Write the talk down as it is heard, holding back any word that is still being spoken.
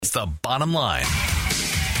is The Bottom Line.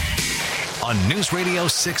 On News Radio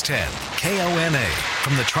 610, KONA.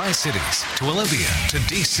 From the Tri-Cities to Olympia to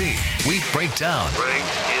D.C., we break down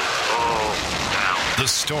the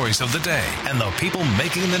stories of the day and the people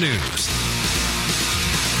making the news.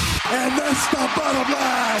 And that's the bottom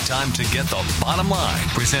line. Time to get the bottom line.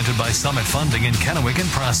 Presented by Summit Funding in Kennewick and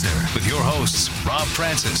Prosser. With your hosts, Rob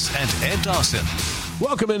Francis and Ed Dawson.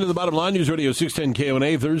 Welcome into the Bottom Line, News Radio 610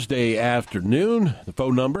 KONA, Thursday afternoon. The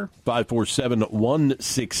phone number,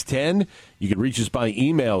 547-1610. You can reach us by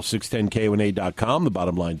email, 610kona.com, the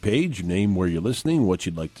Bottom Line page, your name, where you're listening, what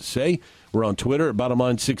you'd like to say. We're on Twitter at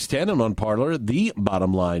BottomLine610 and on Parler, the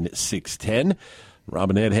Bottom Line 610. Rob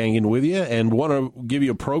and Ed hanging with you, and want to give you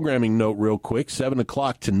a programming note real quick. 7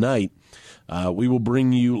 o'clock tonight, we will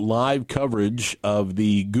bring you live coverage of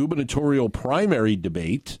the gubernatorial primary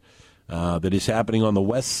debate that is happening on the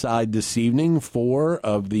west side this evening. Four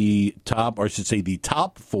of the top, or I should say the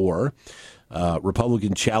top four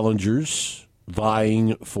Republican challengers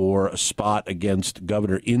vying for a spot against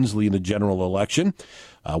Governor Inslee in the general election.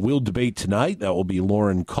 We'll debate tonight. That will be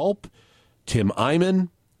Lauren Culp, Tim Eyman,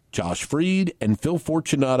 Josh Freed, and Phil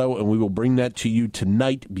Fortunato, and we will bring that to you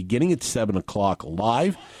tonight beginning at 7 o'clock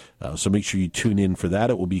live. So make sure you tune in for that.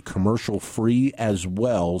 It will be commercial-free as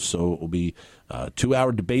well, so it will be a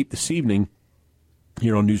 2-hour debate this evening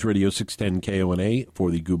here on News Radio 610 KONA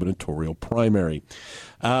for the gubernatorial primary.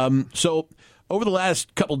 So over the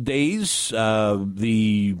last couple days,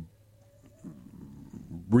 the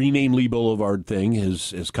rename Lee Blvd thing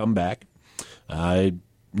has come back.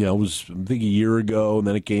 It was, I think, a year ago, and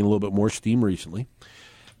then it gained a little bit more steam recently.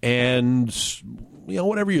 And,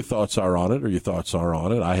 whatever your thoughts are on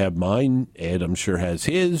it, I have mine. Ed, I'm sure, has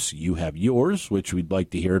his. You have yours, which we'd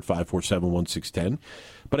like to hear at 547-1610.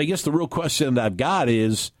 But I guess the real question that I've got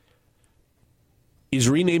is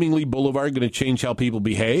renaming Lee Blvd going to change how people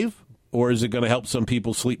behave, or is it going to help some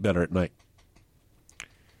people sleep better at night? I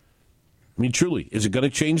mean, truly, is it going to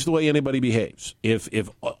change the way anybody behaves? If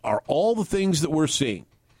are all the things that we're seeing,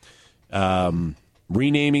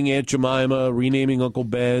 renaming Aunt Jemima, renaming Uncle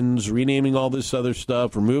Ben's, renaming all this other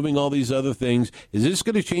stuff, removing all these other things, is this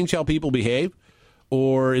going to change how people behave?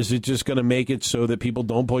 Or is it just going to make it so that people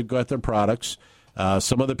don't boycott their products?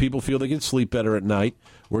 Some other people feel they can sleep better at night.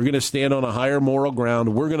 We're going to stand on a higher moral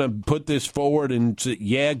ground. We're going to put this forward and say,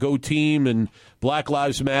 yeah, go team and Black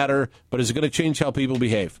Lives Matter. But is it going to change how people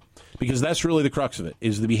behave? Because that's really the crux of it,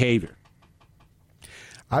 is the behavior.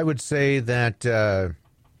 I would say that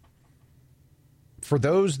for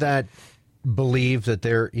those that believe that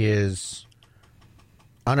there is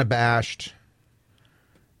unabashed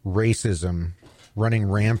racism running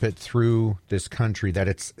rampant through this country, that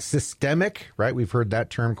it's systemic, right? We've heard that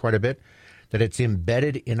term quite a bit, that it's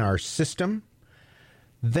embedded in our system,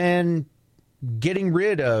 then getting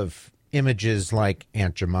rid of images like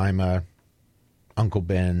Aunt Jemima, Uncle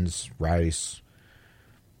Ben's, rice,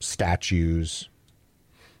 statues,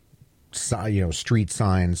 street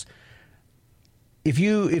signs. If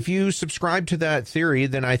you subscribe to that theory,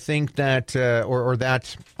 then I think that, or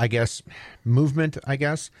that, I guess, movement,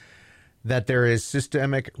 that there is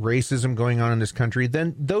systemic racism going on in this country,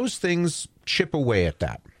 then those things chip away at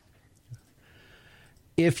that.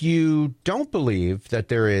 If you don't believe that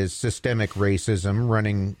there is systemic racism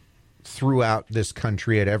running throughout this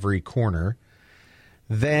country at every corner,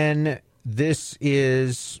 then this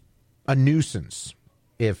is a nuisance,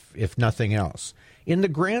 if nothing else. In the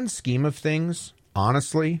grand scheme of things,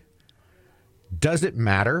 honestly, does it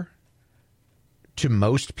matter to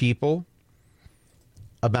most people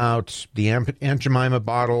about the Aunt Jemima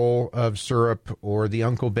bottle of syrup or the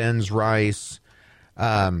Uncle Ben's rice?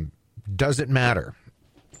 Does it matter?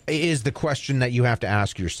 Is the question that you have to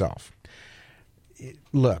ask yourself.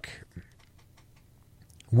 Look,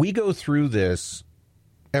 we go through this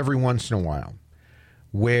every once in a while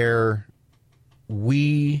where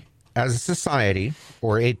we, as a society,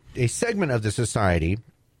 or a segment of the society,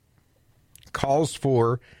 calls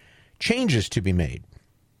for changes to be made.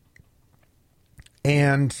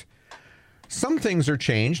 And some things are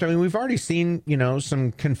changed. I mean, we've already seen,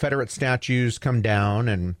 some Confederate statues come down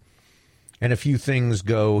and a few things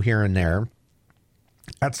go here and there.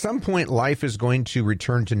 At some point, life is going to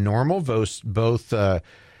return to normal, both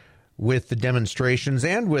with the demonstrations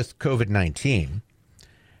and with COVID-19.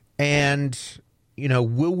 And,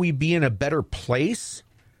 will we be in a better place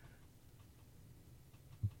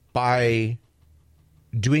by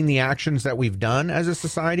doing the actions that we've done as a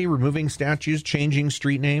society, removing statues, changing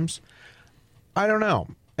street names? I don't know.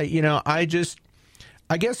 I guess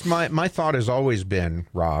my thought has always been,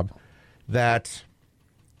 Rob, that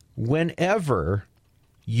whenever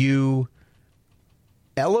you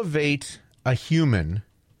elevate a human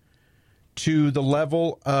to the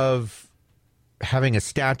level of having a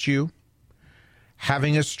statue,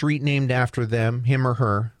 having a street named after them, him or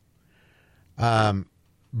her,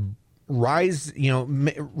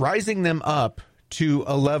 rising them up to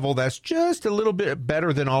a level that's just a little bit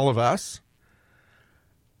better than all of us,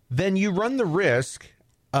 then you run the risk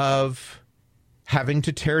of having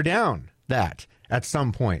to tear down that at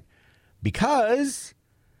some point. Because,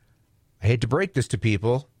 I hate to break this to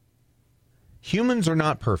people, humans are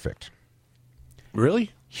not perfect.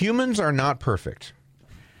 Really? Humans are not perfect.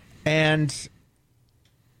 And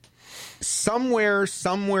somewhere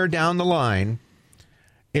down the line,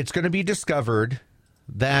 it's going to be discovered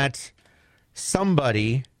that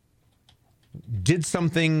somebody did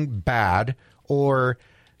something bad or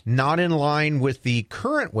not in line with the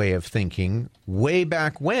current way of thinking way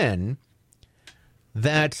back when,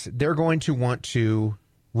 that they're going to want to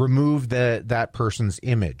remove that person's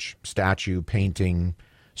image, statue, painting,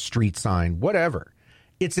 street sign, whatever.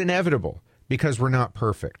 It's inevitable because we're not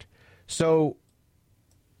perfect. So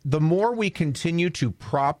the more we continue to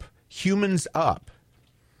prop humans up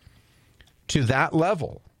to that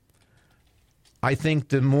level, I think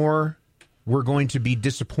the more we're going to be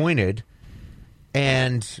disappointed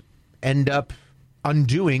and end up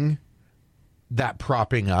undoing that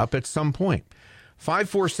propping up at some point.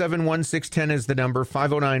 547-1610 is the number,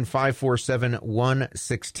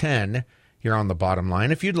 509-547-1610 here on the Bottom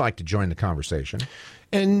Line, if you'd like to join the conversation.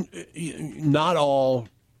 And not all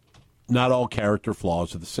character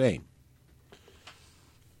flaws are the same.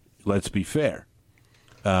 Let's be fair.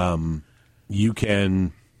 You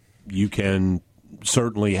can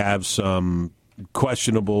certainly have some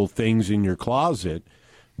questionable things in your closet,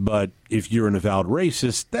 but if you're an avowed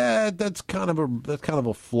racist, that's kind of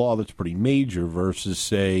a flaw that's pretty major. Versus,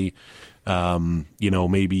 say,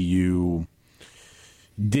 maybe you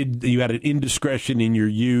had an indiscretion in your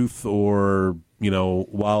youth, or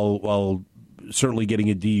while certainly getting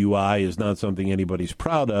a DUI is not something anybody's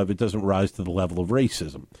proud of, it doesn't rise to the level of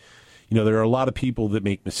racism. There are a lot of people that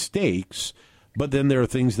make mistakes, but then there are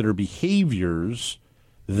things that are behaviors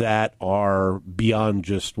that are beyond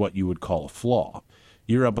just what you would call a flaw.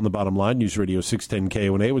 You're up on the Bottom Line, News Radio 610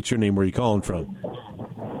 KONA. What's your name? Where are you calling from?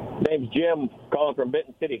 Name's Jim, calling from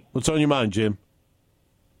Benton City. What's on your mind, Jim?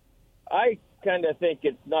 I kind of think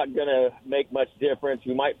it's not going to make much difference.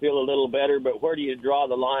 You might feel a little better, but where do you draw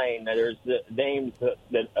the line? There's names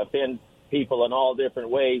that offend people in all different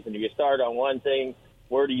ways, and if you start on one thing,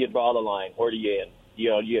 where do you draw the line? Where do you end? Do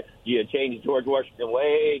you change George Washington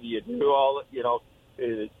way? Do you do all,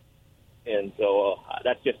 and so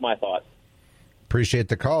that's just my thought. Appreciate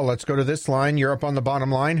the call. Let's go to this line. You're up on the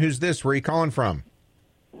Bottom Line. Who's this? Where are you calling from?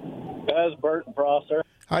 That's Bert and Prosser.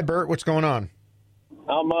 Hi, Bert. What's going on?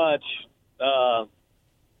 Not much. I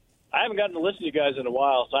haven't gotten to listen to you guys in a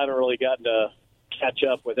while, so I haven't really gotten to catch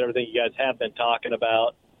up with everything you guys have been talking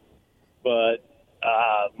about. But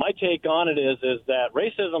my take on it is that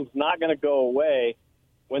racism's not going to go away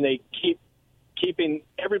when they keeping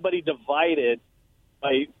everybody divided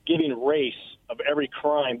by giving race of every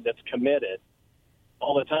crime that's committed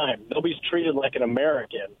all the time. Nobody's treated like an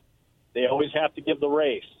American. They always have to give the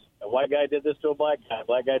race. A white guy did this to a black guy. A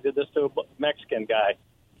black guy did this to a Mexican guy.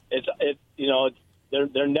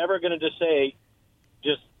 They're never going to just say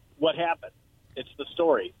just what happened. It's the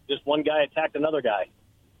story. Just one guy attacked another guy.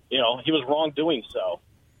 He was wrong doing so.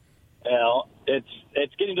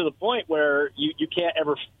 It's getting to the point where you can't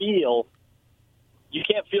ever feel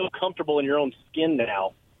comfortable in your own skin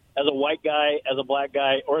now as a white guy, as a black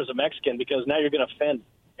guy, or as a Mexican, because now you're going to offend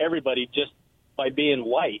everybody just by being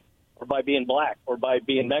white or by being black or by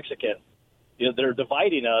being Mexican. They're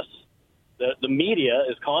dividing us. The media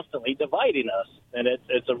is constantly dividing us, and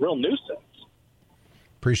it's a real nuisance.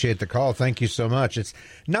 Appreciate the call. Thank you so much. It's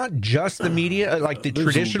not just the media, like the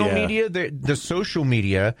traditional media, the social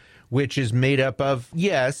media, which is made up of,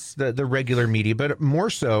 yes, the regular media, but more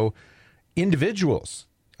so individuals.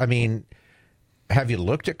 I mean, have you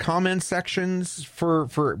looked at comment sections for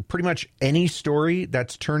pretty much any story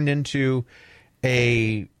that's turned into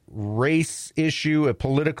a race issue, a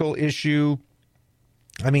political issue?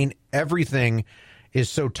 I mean, everything is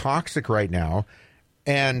so toxic right now.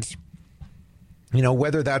 And,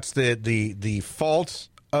 whether that's the fault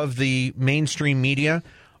of the mainstream media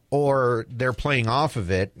or they're playing off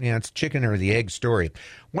of it, it's chicken or the egg story. I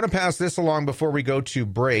want to pass this along before we go to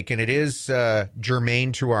break, and it is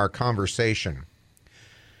germane to our conversation.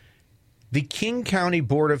 The King County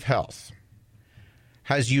Board of Health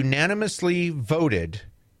has unanimously voted,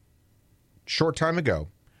 short time ago,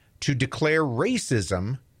 to declare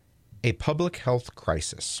racism a public health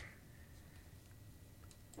crisis.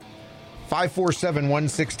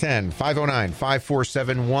 547-1610,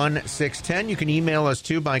 509-547-1610. You can email us,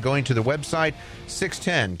 too, by going to the website,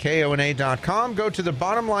 610kona.com. Go to the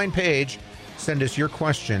bottom line page. Send us your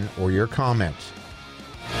question or your comment.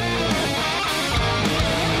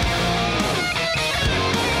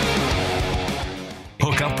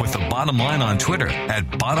 Hook up with the Bottom Line on Twitter at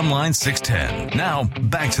BottomLine610. Now,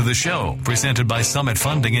 back to the show, presented by Summit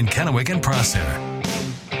Funding in Kennewick and Prosser.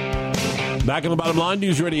 Back on the Bottom Line,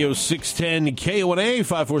 News Radio 610 KONA.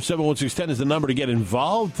 547-1610 is the number to get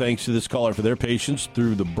involved. Thanks to this caller for their patience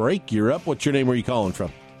through the break. You're up. What's your name? Where are you calling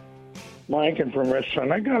from? Mike, and from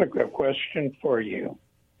Richland. I got a question for you.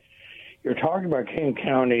 You're talking about King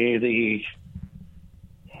County, the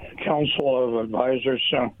Council of Advisors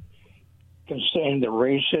saying that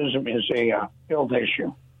racism is a health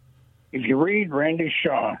issue. If you read Randy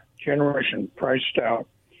Shaw, Generation Priced Out,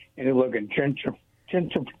 and you look at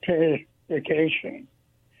gentrification,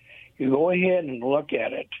 you go ahead and look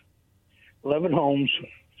at it. Levitt Homes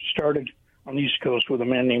started on the East Coast with a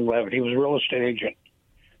man named Levitt. He was a real estate agent.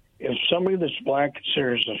 If somebody that's black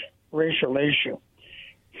considers a racial issue,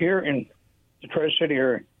 here in the Tri-City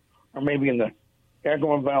area, or maybe in the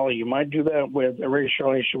Agawam Valley, you might do that with a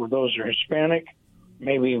racial issue with those that are Hispanic,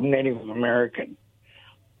 maybe Native American.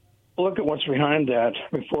 Look at what's behind that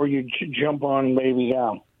before you jump on maybe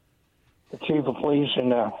the chief of police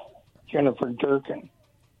and Jennifer Durkin.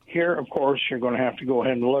 Here, of course, you're going to have to go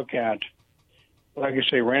ahead and look at, like I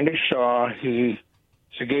say, Randy Shaw. He's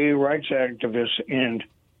a gay rights activist in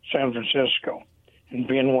San Francisco and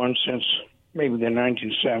been one since maybe the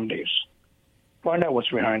 1970s. Find out what's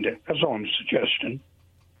behind it. That's all I'm suggesting.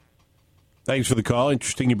 Thanks for the call.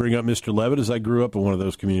 Interesting you bring up Mr. Levitt, as I grew up in one of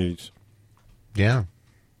those communities. Yeah.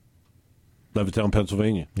 Levittown,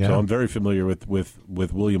 Pennsylvania. Yeah. So I'm very familiar with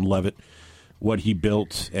William Levitt, what he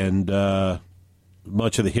built, and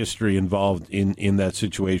much of the history involved in that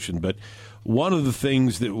situation. But one of the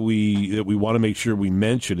things that we want to make sure we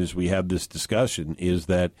mention as we have this discussion is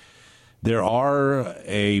that there are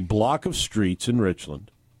a block of streets in Richland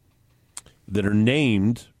that are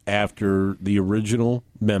named after the original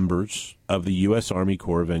members of the U.S. Army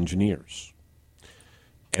Corps of Engineers.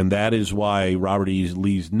 And that is why Robert E.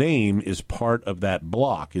 Lee's name is part of that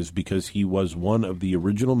block, is because he was one of the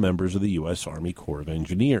original members of the U.S. Army Corps of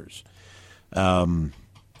Engineers.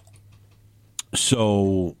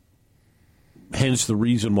 So, hence the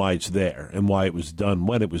reason why it's there and why it was done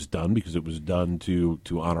when it was done, because it was done to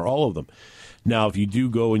honor all of them. Now, if you do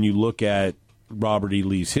go and you look at Robert E.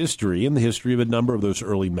 Lee's history and the history of a number of those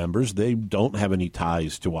early members, they don't have any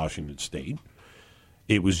ties to Washington State.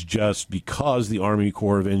 It was just because the Army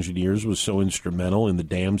Corps of Engineers was so instrumental in the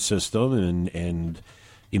dam system and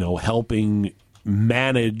helping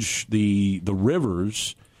manage the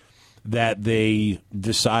rivers that they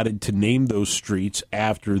decided to name those streets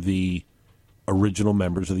after the original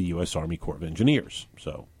members of the U.S. Army Corps of Engineers.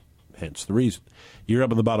 So, hence the reason. You're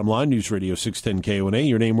up on the Bottom Line, News Radio 610 KONA.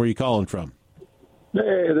 Your name, where are you calling from?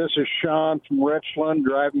 Hey, this is Sean from Richland,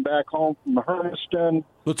 driving back home from Hermiston.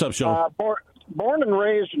 What's up, Sean? Born and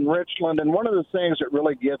raised in Richland, and one of the things that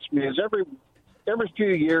really gets me is every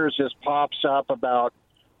few years this pops up about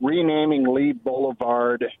renaming Lee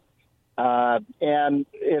Blvd, and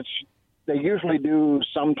they usually do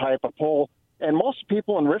some type of poll, and most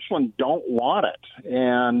people in Richland don't want it.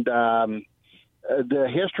 And the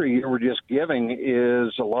history you were just giving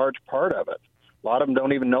is a large part of it. A lot of them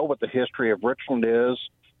don't even know what the history of Richland is,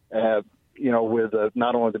 with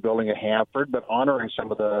not only the building of Hanford, but honoring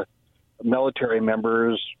some of the military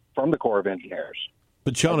members from the Corps of Engineers.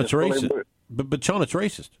 But Sean, it's racist. But Sean, it's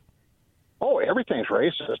racist. Oh, everything's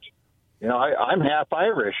racist. I'm half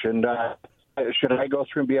Irish, and should I go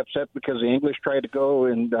through and be upset because the English tried to go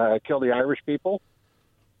and kill the Irish people?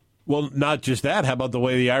 Well, not just that. How about the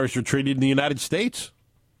way the Irish were treated in the United States?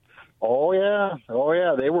 Oh, yeah.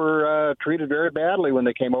 They were treated very badly when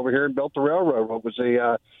they came over here and built the railroad, what was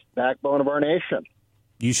the backbone of our nation.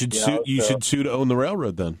 You should sue to own the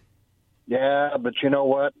railroad then. Yeah, but you know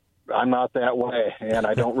what? I'm not that way, and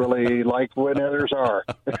I don't really like when others are.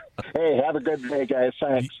 Hey, have a good day, guys.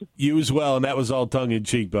 Thanks. You as well, and that was all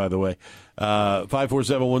tongue-in-cheek, by the way.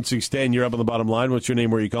 547-1610, you're up on the Bottom Line. What's your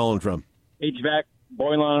name? Where are you calling from? HVAC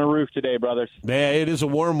boiling on a roof today, brothers. Man, it is a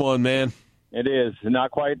warm one, man. It is.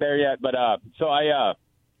 Not quite there yet, but so I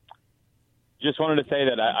just wanted to say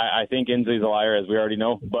that I think Inslee's a liar, as we already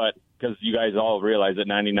know, but because you guys all realize that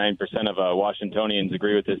 99% of Washingtonians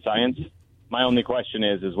agree with his science. My only question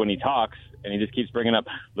is when he talks and he just keeps bringing up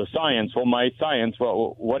the science, my science,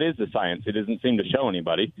 what is the science? It doesn't seem to show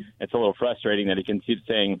anybody. It's a little frustrating that he can keep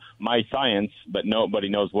saying my science, but nobody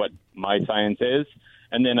knows what my science is.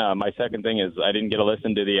 And then my second thing is I didn't get to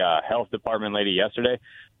listen to the health department lady yesterday.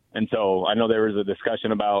 And so I know there was a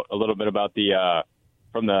discussion about a little bit about the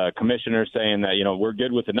from the commissioner saying that, we're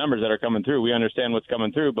good with the numbers that are coming through. We understand what's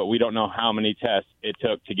coming through, but we don't know how many tests it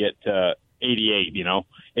took to get to 88,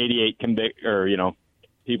 88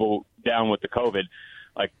 people down with the COVID.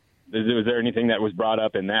 Like, was there anything that was brought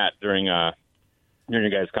up in that during your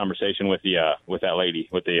guys' conversation with that lady,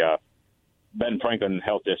 with the Benton Franklin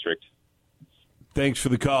Health District? Thanks for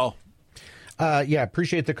the call.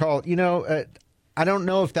 Appreciate the call. I don't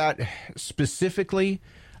know if that specifically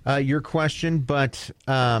your question, but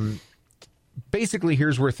basically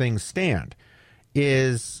here's where things stand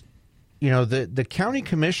is, the county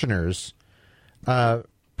commissioners,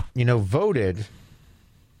 voted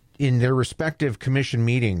in their respective commission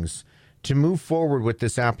meetings to move forward with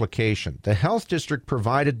this application. The health district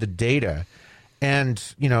provided the data, and,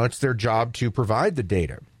 it's their job to provide the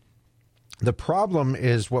data. The problem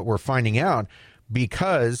is what we're finding out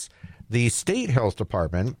because the state health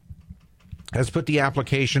department has put the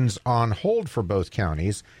applications on hold for both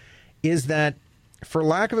counties, is that, for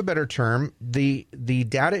lack of a better term, the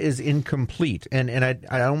data is incomplete. And I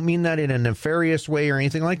don't mean that in a nefarious way or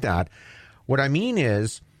anything like that. What I mean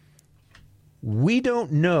is we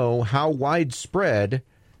don't know how widespread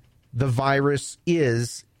the virus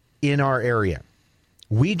is in our area.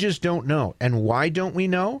 We just don't know. And why don't we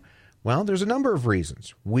know? Well, there's a number of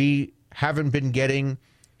reasons. We haven't been getting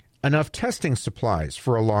enough testing supplies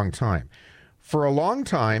for a long time. For a long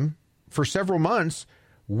time, for several months,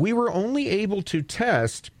 we were only able to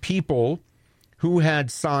test people who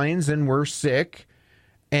had signs and were sick,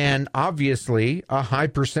 and obviously a high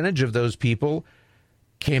percentage of those people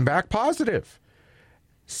came back positive.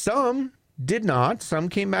 Some did not. Some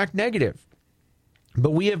came back negative.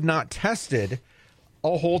 But we have not tested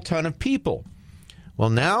a whole ton of people. Well,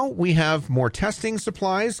 now we have more testing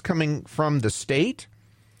supplies coming from the state.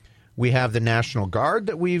 We have the National Guard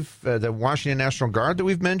that the Washington National Guard that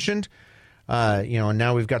we've mentioned, and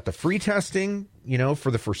now we've got the free testing, for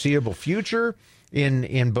the foreseeable future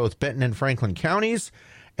in both Benton and Franklin counties.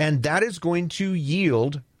 And that is going to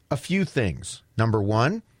yield a few things. Number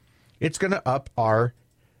one, it's going to up our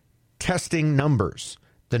testing numbers.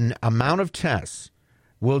 The amount of tests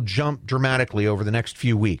will jump dramatically over the next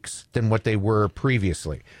few weeks than what they were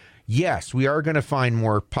previously. Yes, we are going to find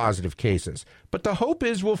more positive cases, but the hope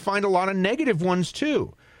is we'll find a lot of negative ones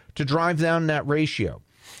too to drive down that ratio.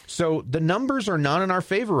 So the numbers are not in our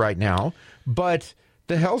favor right now, but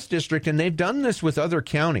the health district, and they've done this with other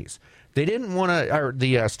counties, they didn't want to, or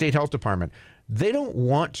the state health department, they don't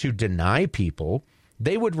want to deny people.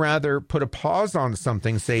 They would rather put a pause on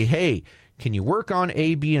something, say, hey, can you work on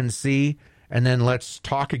A, B, and C, and then let's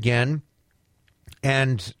talk again.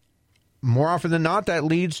 And more often than not, that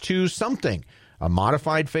leads to something, a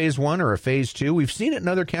modified phase 1 or a phase 2. We've seen it in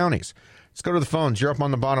other counties. Let's go to the phones. You're up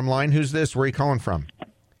on the bottom line. Who's this? Where are you calling from?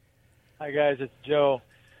 Hi, guys. It's Joe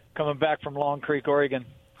coming back from Long Creek, Oregon.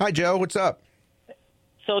 Hi, Joe. What's up?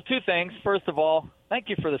 So 2 things. First of all, thank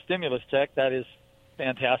you for the stimulus check. That is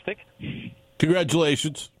fantastic.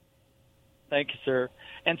 Congratulations. Thank you, sir.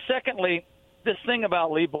 And secondly, this thing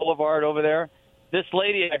about Lee Blvd over there, this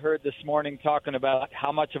lady I heard this morning talking about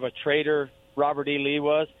how much of a traitor Robert E. Lee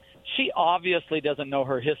was, she obviously doesn't know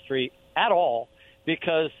her history at all,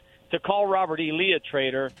 because to call Robert E. Lee a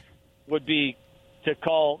traitor would be to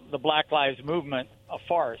call the Black Lives Movement a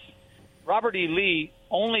farce. Robert E. Lee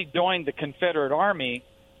only joined the Confederate Army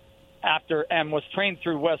after and was trained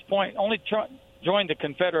through West Point, joined the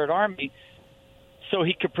Confederate Army so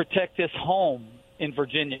he could protect his home in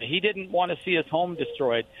Virginia. He didn't want to see his home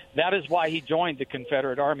destroyed. That is why he joined the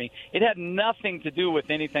Confederate Army. It had nothing to do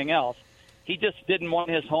with anything else. He just didn't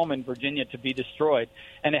want his home in Virginia to be destroyed.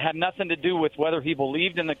 And it had nothing to do with whether he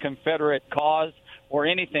believed in the Confederate cause or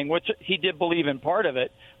anything, which he did believe in part of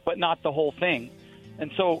it, but not the whole thing.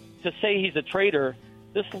 And so to say he's a traitor,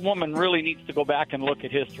 this woman really needs to go back and look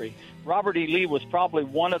at history. Robert E. Lee was probably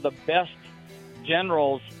one of the best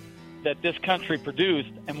generals that this country produced,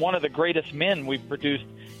 and one of the greatest men we've produced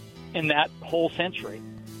in that whole century.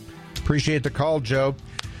 Appreciate the call, Joe.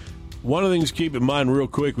 One of the things to keep in mind real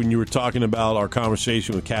quick when you were talking about our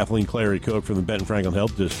conversation with Kathleen Clary-Cook from the Benton Franklin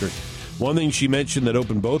Health District, one thing she mentioned that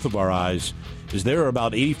opened both of our eyes is there are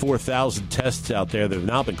about 84,000 tests out there that have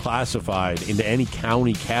not been classified into any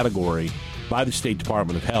county category by the State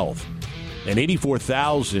Department of Health. And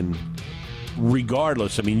 84,000,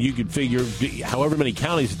 regardless, I mean, you could figure however many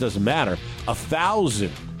counties, it doesn't matter.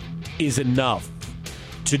 1,000 is enough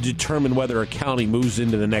to determine whether a county moves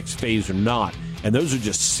into the next phase or not. And those are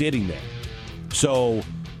just sitting there. So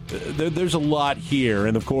there's a lot here.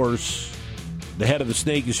 And, of course, The head of the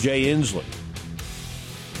snake is Jay Inslee.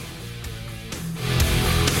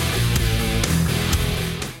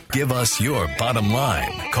 Give us your bottom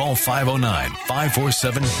line. Call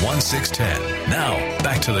 509-547-1610. Now,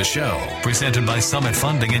 back to the show. Presented by Summit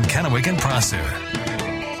Funding in Kennewick and Prosser.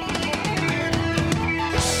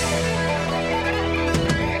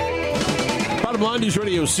 Bottom line, News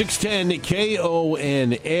Radio 610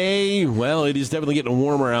 KONA. Well, it is definitely getting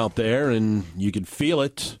warmer out there, and you can feel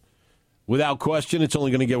it. Without question, it's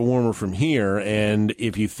only going to get warmer from here. And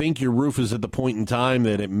if you think your roof is at the point in time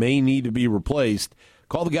that it may need to be replaced,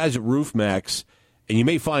 call the guys at RoofMax, and you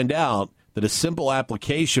may find out that a simple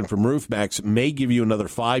application from RoofMax may give you another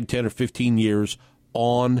 5, 10, or 15 years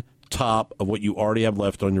on top of what you already have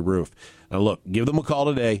left on your roof. Now, look, give them a call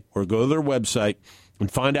today or go to their website and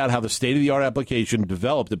find out how the state-of-the-art application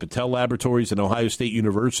developed at Patel Laboratories and Ohio State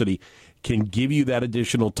University can give you that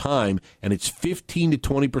additional time, and it's 15 to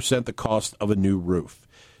 20% the cost of a new roof.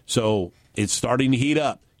 So it's starting to heat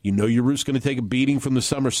up. You know your roof's going to take a beating from the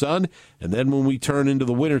summer sun, and then when we turn into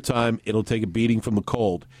the wintertime, it'll take a beating from the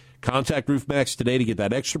cold. Contact RoofMax today to get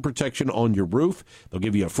that extra protection on your roof. They'll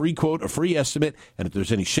give you a free quote, a free estimate, and if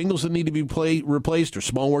there's any shingles that need to be replaced or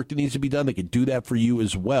small work that needs to be done, they can do that for you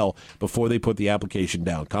as well before they put the application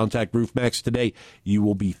down. Contact RoofMax today. You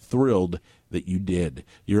will be thrilled that you did.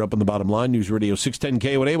 You're up on the bottom line. News Radio 610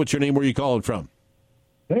 KONA. What's your name? Where are you calling from?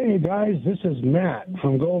 Hey, guys, this is Matt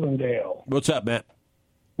from Goldendale. What's up, Matt?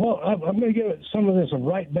 Well, I'm going to give some of this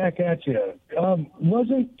right back at you.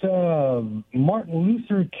 Wasn't Martin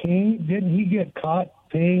Luther King, didn't he get caught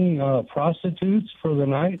paying prostitutes for the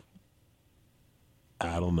night?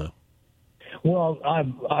 I don't know. Well,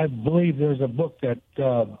 I believe there's a book that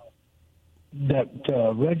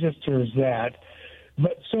registers that.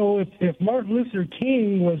 But so if Martin Luther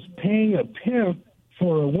King was paying a pimp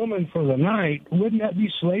for a woman for the night, wouldn't that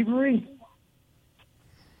be slavery?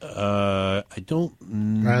 I don't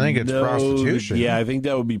know. I think it's prostitution. Yeah, I think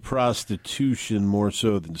that would be prostitution more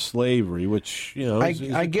so than slavery, which, you know, is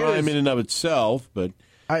a crime in and of itself. But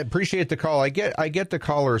I appreciate the call. I get the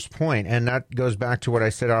caller's point, and that goes back to what I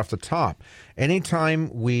said off the top. Anytime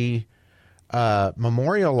we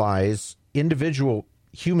memorialize individual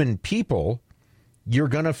human people, you're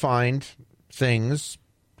going to find things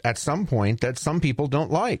at some point that some people don't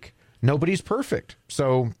like. Nobody's perfect.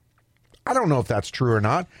 So I don't know if that's true or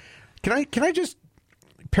not. Can I just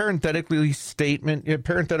parenthetical statement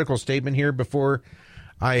here before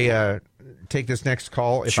I take this next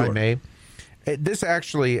call, if I may? This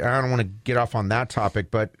actually, I don't want to get off on that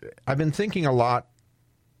topic, but I've been thinking a lot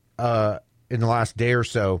in the last day or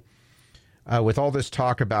so with all this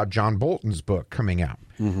talk about John Bolton's book coming out.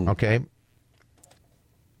 Mm-hmm. Okay.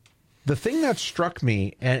 The thing that struck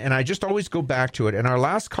me, and I just always go back to it, and our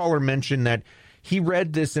last caller mentioned that he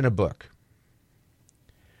read this in a book.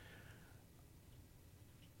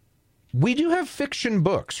 We do have fiction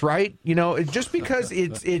books, right? You know, just because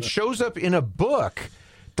it shows up in a book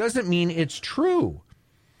doesn't mean it's true.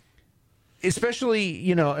 Especially,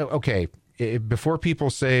 you know, okay, before people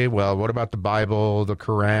say, well, what about the Bible, the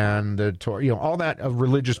Quran, the Torah, you know, all that of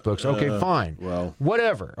religious books. Okay, fine. Well,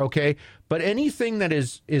 whatever, okay? But anything that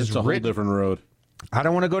is it's a whole different road. I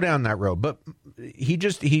don't want to go down that road, but he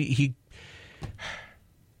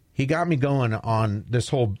got me going on this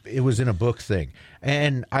whole it was in a book thing.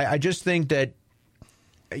 And I just think that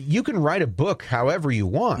you can write a book however you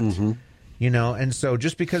want, you know, and so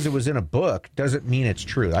just because it was in a book doesn't mean it's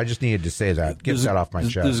true. I just needed to say that, get that off my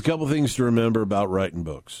chest. There's a couple things to remember about writing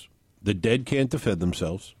books. The dead can't defend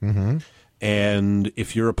themselves. Mm-hmm. And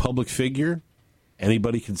if you're a public figure,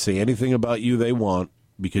 anybody can say anything about you they want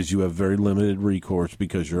because you have very limited recourse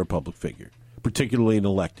because you're a public figure, particularly an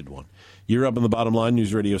elected one. You're up on the bottom line,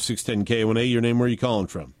 News Radio 610 KONA. Your name, where are you calling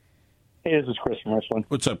from? Hey, this is Chris from Richland.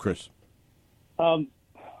 What's up, Chris?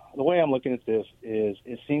 The way I'm looking at this is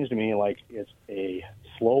it seems to me like it's a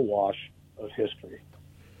slow wash of history.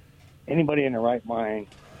 Anybody in their right mind,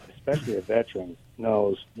 especially a veteran,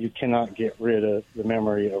 knows you cannot get rid of the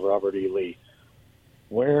memory of Robert E. Lee.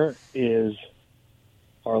 Where is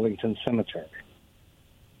Arlington Cemetery?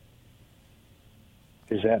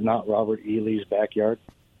 Is that not Robert E. Lee's backyard?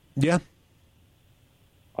 Yeah.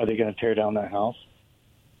 Are they going to tear down that house?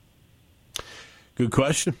 Good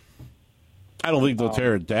question. I don't think they'll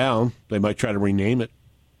tear it down. They might try to rename it.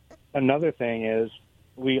 Another thing is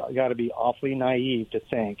we got to be awfully naive to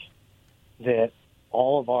think that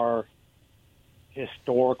all of our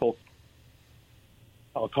historical,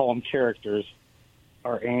 I'll call them characters,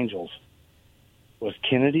 are angels. Was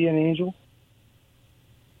Kennedy an angel?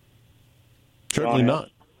 Certainly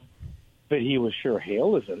not. But he was sure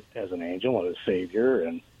hailed as an angel and a savior,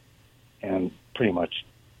 and pretty much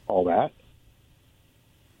all that.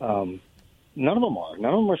 None of them are.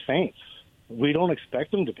 None of them are saints. We don't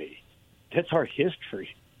expect them to be. That's our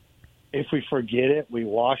history. If we forget it, we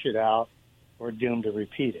wash it out, we're doomed to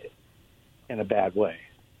repeat it in a bad way.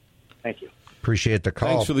 Thank you. Appreciate the call.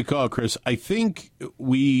 Thanks for the call, Chris. I think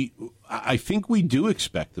we do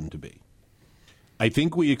expect them to be. I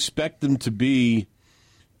think we expect them to be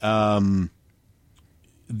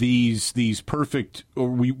these perfect, or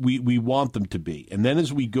we want them to be. And then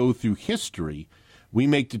as we go through history, we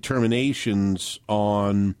make determinations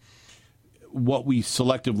on what we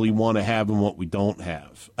selectively want to have and what we don't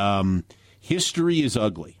have. History is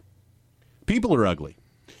ugly. People are ugly.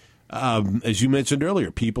 As you mentioned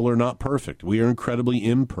earlier, people are not perfect. We are incredibly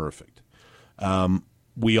imperfect.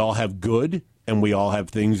 We all have good, and we all have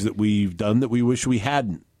things that we've done that we wish we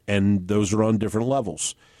hadn't, and those are on different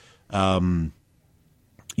levels. We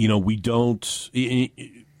don't...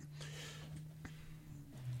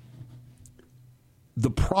 The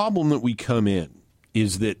problem that we come in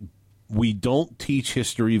is that we don't teach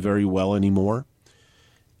history very well anymore,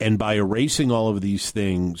 and by erasing all of these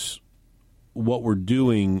things, what we're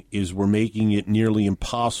doing is we're making it nearly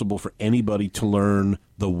impossible for anybody to learn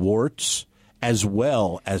the warts as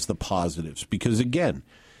well as the positives. Because, again,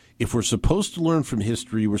 if we're supposed to learn from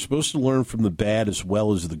history, we're supposed to learn from the bad as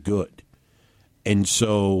well as the good. And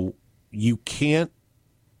so you can't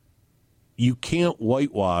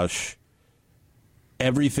whitewash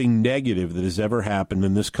everything negative that has ever happened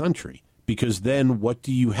in this country, because then what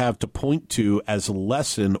do you have to point to as a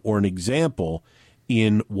lesson or an example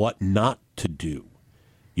in what not to do?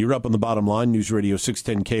 You're up on the bottom line, News Radio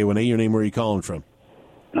 610 KONA. Your name, where are you calling from?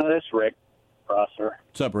 No, that's Rick Prosser.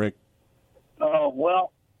 What's up, Rick? Oh,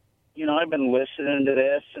 well, I've been listening to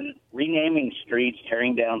this and renaming streets,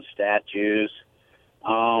 tearing down statues.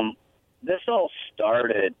 This all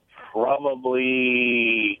started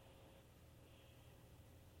probably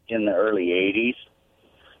in the early 80s,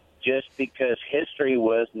 just because history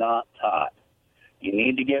was not taught. You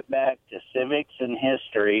need to get back to civics and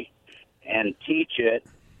history and teach it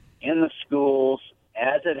in the schools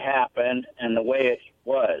as it happened and the way it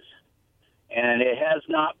was. And it has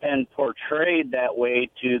not been portrayed that way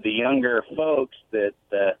to the younger folks, that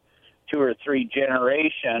 2 or 3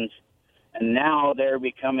 generations, and now they're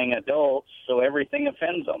becoming adults, so everything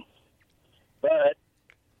offends them. But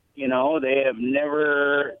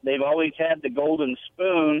they've always had the golden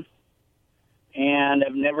spoon and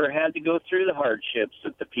have never had to go through the hardships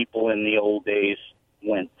that the people in the old days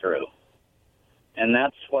went through. And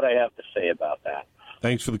that's what I have to say about that.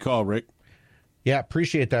 Thanks for the call, Rick. Yeah,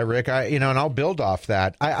 appreciate that, Rick. And I'll build off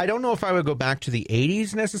that. I don't know if I would go back to the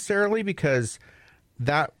 80s necessarily, because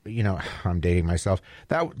that, I'm dating myself.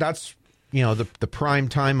 That's, the prime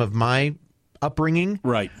time of my upbringing.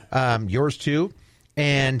 Right. Yours too.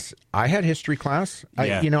 And I had history class.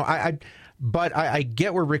 Yeah. But I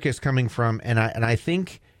get where Rick is coming from, and I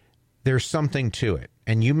think there's something to it.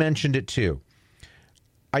 And you mentioned it too.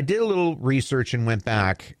 I did a little research and went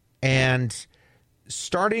back, and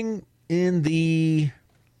starting in the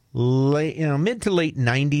mid to late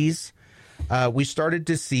 90s, we started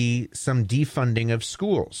to see some defunding of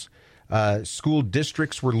schools. School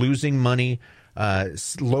districts were losing money.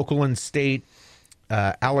 Local and state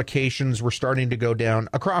allocations were starting to go down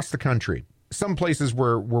across the country. Some places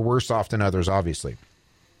were worse off than others, obviously.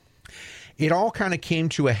 It all kind of came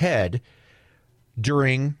to a head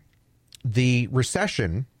during the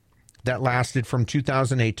recession that lasted from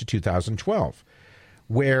 2008 to 2012,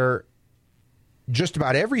 where just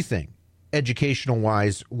about everything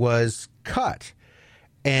educational-wise was cut.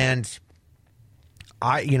 And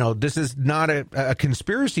this is not a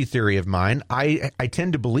conspiracy theory of mine. I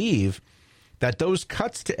tend to believe that those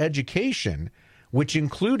cuts to education, which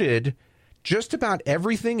included just about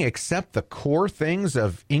everything except the core things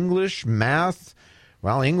of English, math,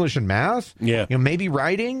 English and math, maybe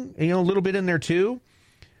writing, a little bit in there too.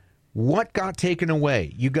 What got taken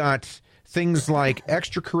away? You got things like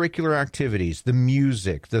extracurricular activities, the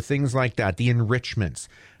music, the things like that, the enrichments.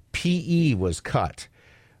 PE was cut.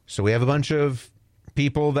 So we have a bunch of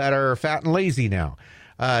people that are fat and lazy now.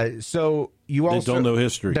 So you also don't know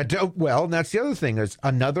history. And that's the other thing. Is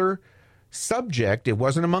another subject. It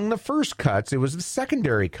wasn't among the first cuts. It was the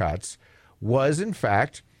secondary cuts. Was in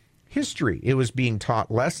fact history. It was being taught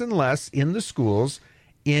less and less in the schools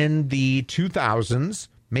in the 2000s,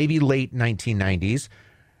 maybe late 1990s,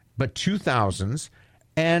 but 2000s.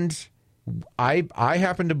 And I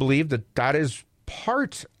happen to believe that is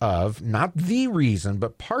part of, not the reason,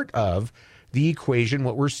 but part of the equation,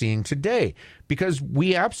 what we're seeing today, because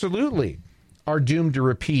we absolutely are doomed to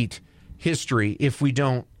repeat history if we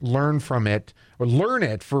don't learn from it, or learn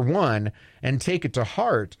it for one, and take it to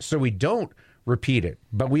heart so we don't repeat it.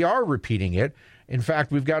 But we are repeating it. In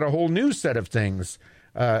fact, we've got a whole new set of things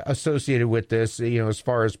associated with this, as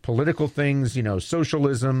far as political things,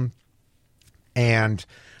 socialism, and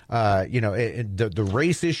the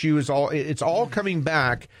race issue is it's all coming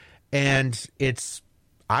back, and it's,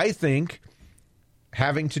 I think,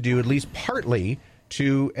 having to do at least partly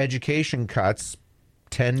to education cuts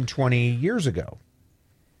 10, 20 years ago.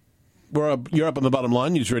 You're up on the bottom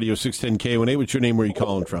line. News Radio 610 KONA. What's your name? Where are you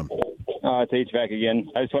calling from? It's HVAC again.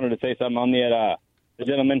 I just wanted to say something on the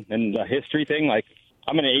gentleman and the history thing. Like,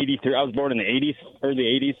 I'm an 83. I was born in the 80s, early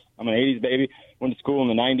 80s. I'm an 80s baby. Went to school in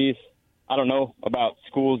the 90s. I don't know about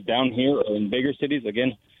schools down here or in bigger cities.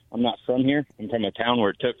 Again, I'm not from here. I'm from a town where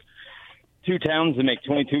it took 2 towns to make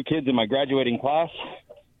 22 kids in my graduating class.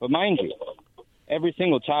 But mind you, every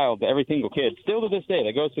single child, every single kid, still to this day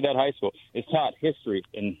that goes to that high school is taught history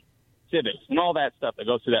and civics and all that stuff that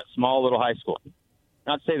goes to that small little high school.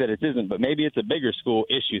 Not to say that it isn't, but maybe it's a bigger school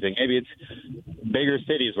issue thing. Maybe it's bigger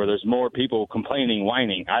cities where there's more people complaining,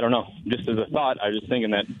 whining. I don't know. Just as a thought, I was just thinking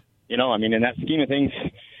that, in that scheme of things,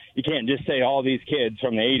 you can't just say all these kids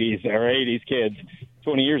from the 80s or 80s kids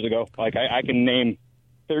 20 years ago. Like, I can name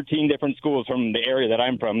 13 different schools from the area that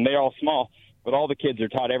I'm from. They're all small, but all the kids are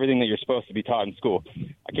taught everything that you're supposed to be taught in school.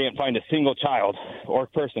 I can't find a single child or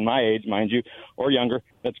person my age, mind you, or younger,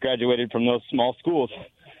 that's graduated from those small schools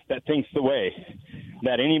that thinks the way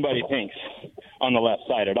that anybody thinks on the left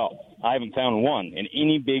side at all. I haven't found one in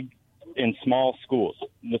any big and small schools.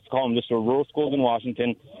 Let's call them just the rural schools in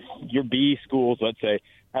Washington, your B schools, let's say.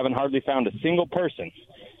 Haven't hardly found a single person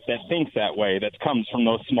that thinks that way that comes from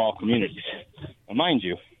those small communities. Now, mind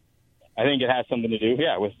you, I think it has something to do,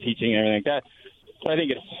 with teaching and everything like that. But I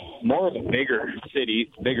think it's more of a bigger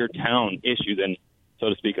city, bigger town issue than, so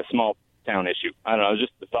to speak, a small town issue. I don't know,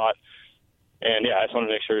 just the thought. And, I just wanted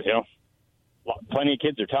to make sure, plenty of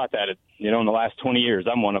kids are taught that, in the last 20 years.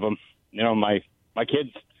 I'm one of them. My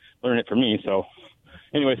kids learn it from me. So,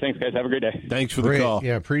 anyways, thanks, guys. Have a great day. Thanks for the call.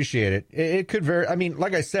 Yeah, appreciate it. It could vary. I mean,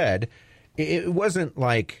 like I said, it wasn't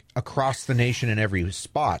like across the nation in every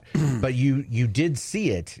spot, but you did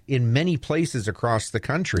see it in many places across the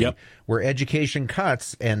country where education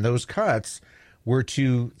cuts, and those cuts were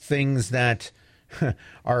to things that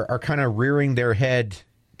are kind of rearing their head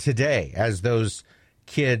today as those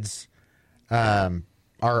kids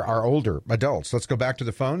are older adults. Let's go back to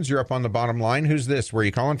the phones. You're up on the bottom line. Who's this? Where are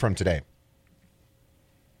you calling from today?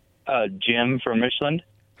 Jim from Richland.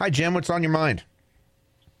 Hi, Jim. What's on your mind?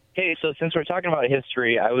 Hey, so since we're talking about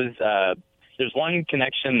history, there's one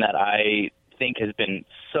connection that I think has been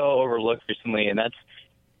so overlooked recently, and that's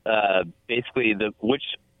basically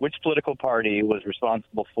which political party was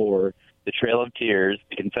responsible for the Trail of Tears,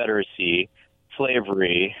 the Confederacy,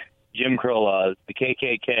 slavery, Jim Crow laws, the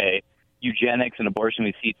KKK, eugenics and abortion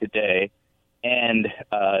we see today, and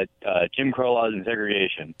Jim Crow laws and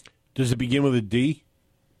segregation. Does it begin with a D?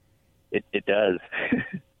 It does.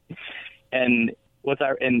 And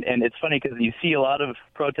and it's funny because you see a lot of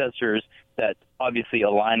protesters that obviously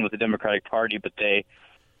align with the Democratic Party, but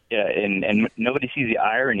and nobody sees the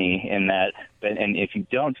irony in that. And if you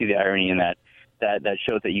don't see the irony in that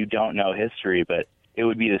shows that you don't know history. But it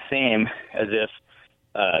would be the same as if,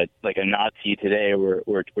 like a Nazi today,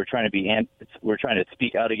 we're trying to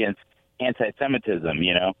speak out against anti-Semitism.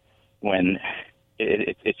 When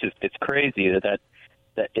it's crazy that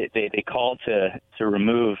they call to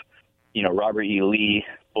remove, Robert E. Lee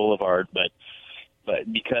Boulevard, but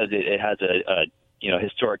because it has a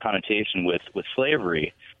historic connotation with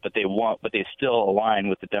slavery, but they still align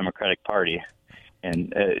with the Democratic Party,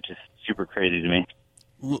 and it's just super crazy to me.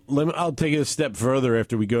 I'll take it a step further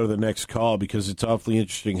after we go to the next call, because it's awfully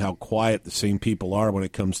interesting how quiet the same people are when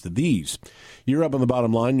it comes to these. You're up on the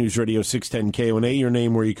bottom line, News Radio 610 KONA. Your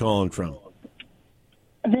name, where are you calling from?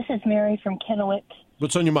 This is Mary from Kennewick.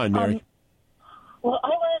 What's on your mind, Mary? Well, I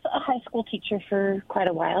was a high school teacher for quite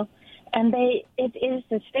a while, and it is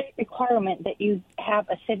the strict requirement that you have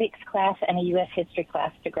a civics class and a U.S. history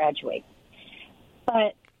class to graduate.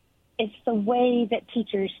 But it's the way that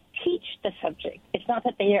teachers teach the subject. It's not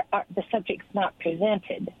that the subject's not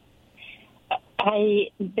presented.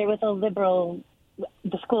 There was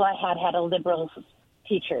the school I had a liberal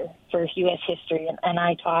teacher for U.S. history, and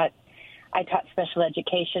I taught special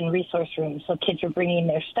education resource rooms, so kids were bringing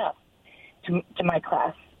their stuff to my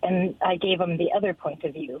class, and I gave them the other point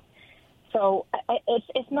of view. So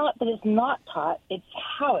it's not that it's not taught; it's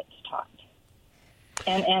how it's taught,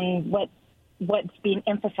 and what's being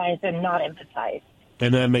emphasized and not emphasized.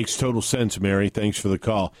 And that makes total sense, Mary. Thanks for the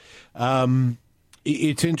call.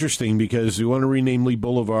 It's interesting because we want to rename Lee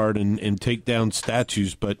Boulevard and take down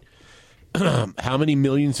statues, but how many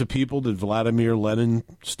millions of people did Vladimir Lenin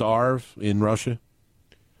starve in Russia?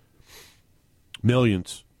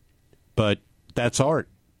 Millions. But that's art.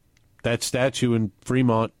 That statue in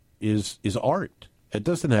Fremont is art. It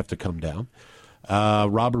doesn't have to come down.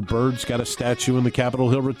 Robert Byrd's got a statue in the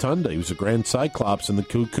Capitol Hill Rotunda. He was a Grand Cyclops in the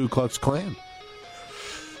Ku Klux Klan.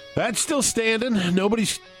 That's still standing.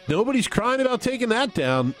 Nobody's crying about taking that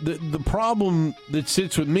down. The problem that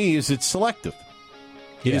sits with me is it's selective.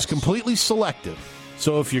 It is completely selective.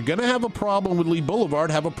 So if you're going to have a problem with Lee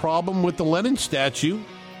Boulevard, have a problem with the Lenin statue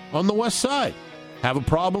on the west side. Have a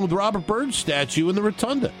problem with Robert Byrd's statue in the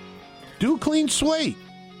Rotunda. Do a clean slate.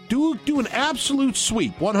 Do an absolute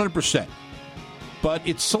sweep, 100%. But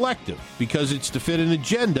it's selective because it's to fit an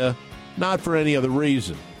agenda, not for any other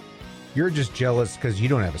reason. You're just jealous because you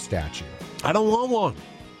don't have a statue. I don't want one.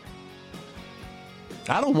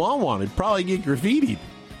 I don't want one. It'd probably get graffitied.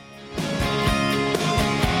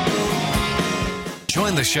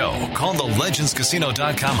 Join the show. Call the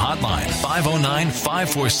legendscasino.com hotline,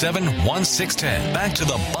 509-547-1610. Back to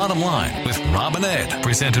the bottom line with Rob and Ed.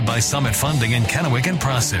 Presented by Summit Funding in Kennewick and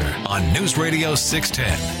Prosser on News Radio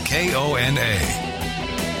 610 KONA.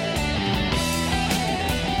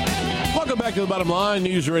 Welcome back to the bottom line.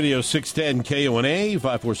 News Radio 610 KONA.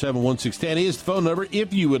 547-1610 is the phone number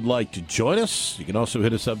if you would like to join us. You can also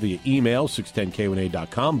hit us up via email,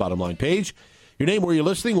 610KONA.com, bottom line page. Your name, where you're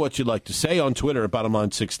listening, what you'd like to say on Twitter at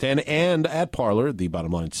bottomline610 and at Parler, the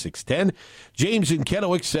bottomline610. James in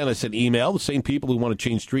Kennewick sent us an email. The same people who want to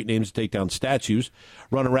change street names and take down statues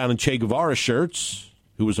run around in Che Guevara shirts,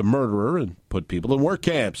 who was a murderer and put people in work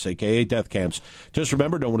camps, a.k.a. death camps. Just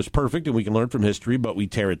remember, no one is perfect, and we can learn from history, but we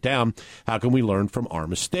tear it down. How can we learn from our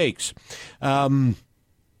mistakes? There's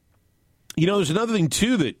another thing,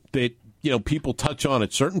 too, that people touch on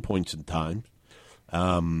at certain points in time.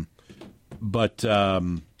 But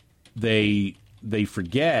they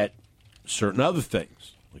forget certain other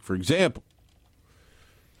things. Like, for example,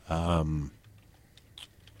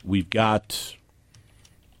 we've got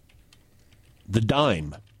the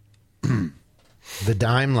dime. The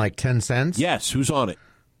dime, like 10 cents? Yes. Who's on it?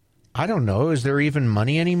 I don't know. Is there even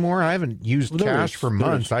money anymore? I haven't used cash for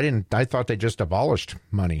months. I thought they just abolished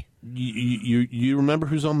money. You remember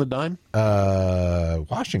who's on the dime?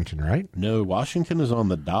 Washington, right? No, Washington is on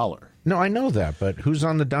the dollar. No, I know that, but who's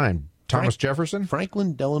on the dime? Thomas Jefferson?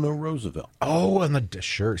 Franklin Delano Roosevelt. Oh, and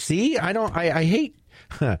sure. See, I hate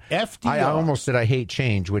FDR. I almost said I hate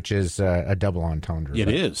change, which is a double entendre. It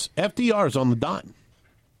is. FDR is on the dime.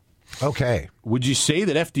 Okay. Would you say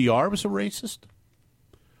that FDR was a racist?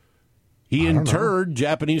 He interred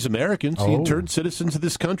Japanese Americans. Oh. He interred citizens of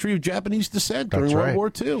this country of Japanese descent during World War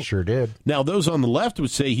II. Sure did. Now, those on the left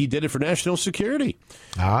would say he did it for national security.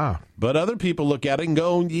 But other people look at it and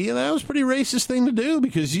go, yeah, that was a pretty racist thing to do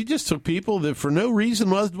because you just took people that for no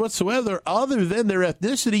reason whatsoever other than their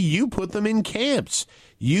ethnicity, you put them in camps.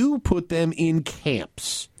 You put them in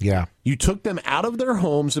camps. Yeah. You took them out of their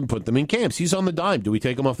homes and put them in camps. He's on the dime. Do we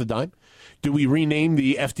take him off the dime? Do we rename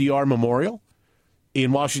the FDR Memorial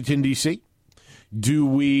in Washington, D.C.? Do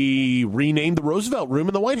we rename the Roosevelt Room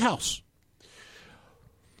in the White House?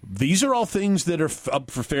 These are all things that are up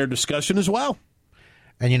for fair discussion as well.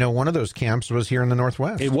 And, one of those camps was here in the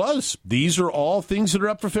Northwest. It was. These are all things that are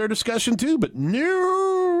up for fair discussion, too. But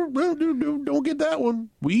no, don't get that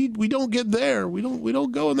one. We don't get there. We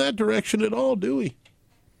don't go in that direction at all, do we?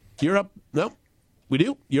 You're up. No, we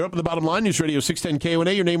do. You're up at the bottom line. News Radio 610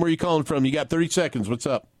 KONA. Your name, where are you calling from? You got 30 seconds. What's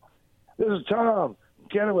up? This is Tom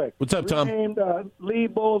Kennewick. What's up, Tom? Renamed Lee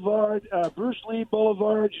Boulevard, Bruce Lee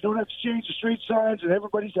Boulevard. You don't have to change the street signs, and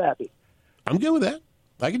everybody's happy. I'm good with that.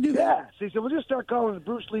 I can do that. Yeah. See, so we'll just start calling it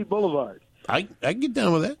Bruce Lee Boulevard. I can get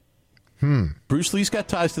down with that. Bruce Lee's got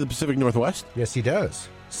ties to the Pacific Northwest. Yes, he does.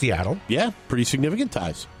 Seattle. Yeah, pretty significant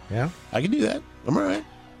ties. Yeah. I can do that. I'm all right.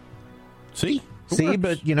 See,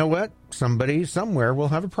 but you know what? Somebody somewhere will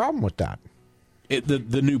have a problem with that.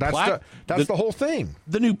 The new plaque. That's the whole thing.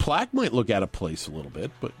 The new plaque might look out of place a little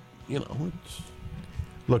bit, but, it's...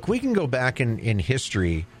 Look, we can go back in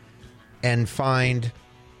history and find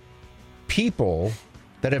people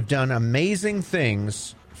that have done amazing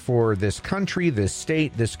things for this country, this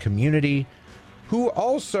state, this community, who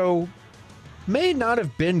also may not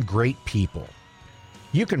have been great people.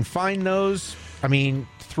 You can find those. I mean,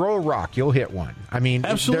 throw a rock, you'll hit one. I mean,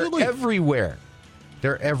 absolutely. They're everywhere.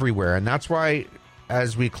 They're everywhere. And that's why,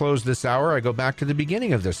 as we close this hour, I go back to the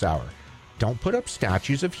beginning of this hour. Don't put up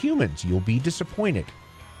statues of humans. You'll be disappointed.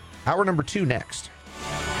 Hour number 2 next.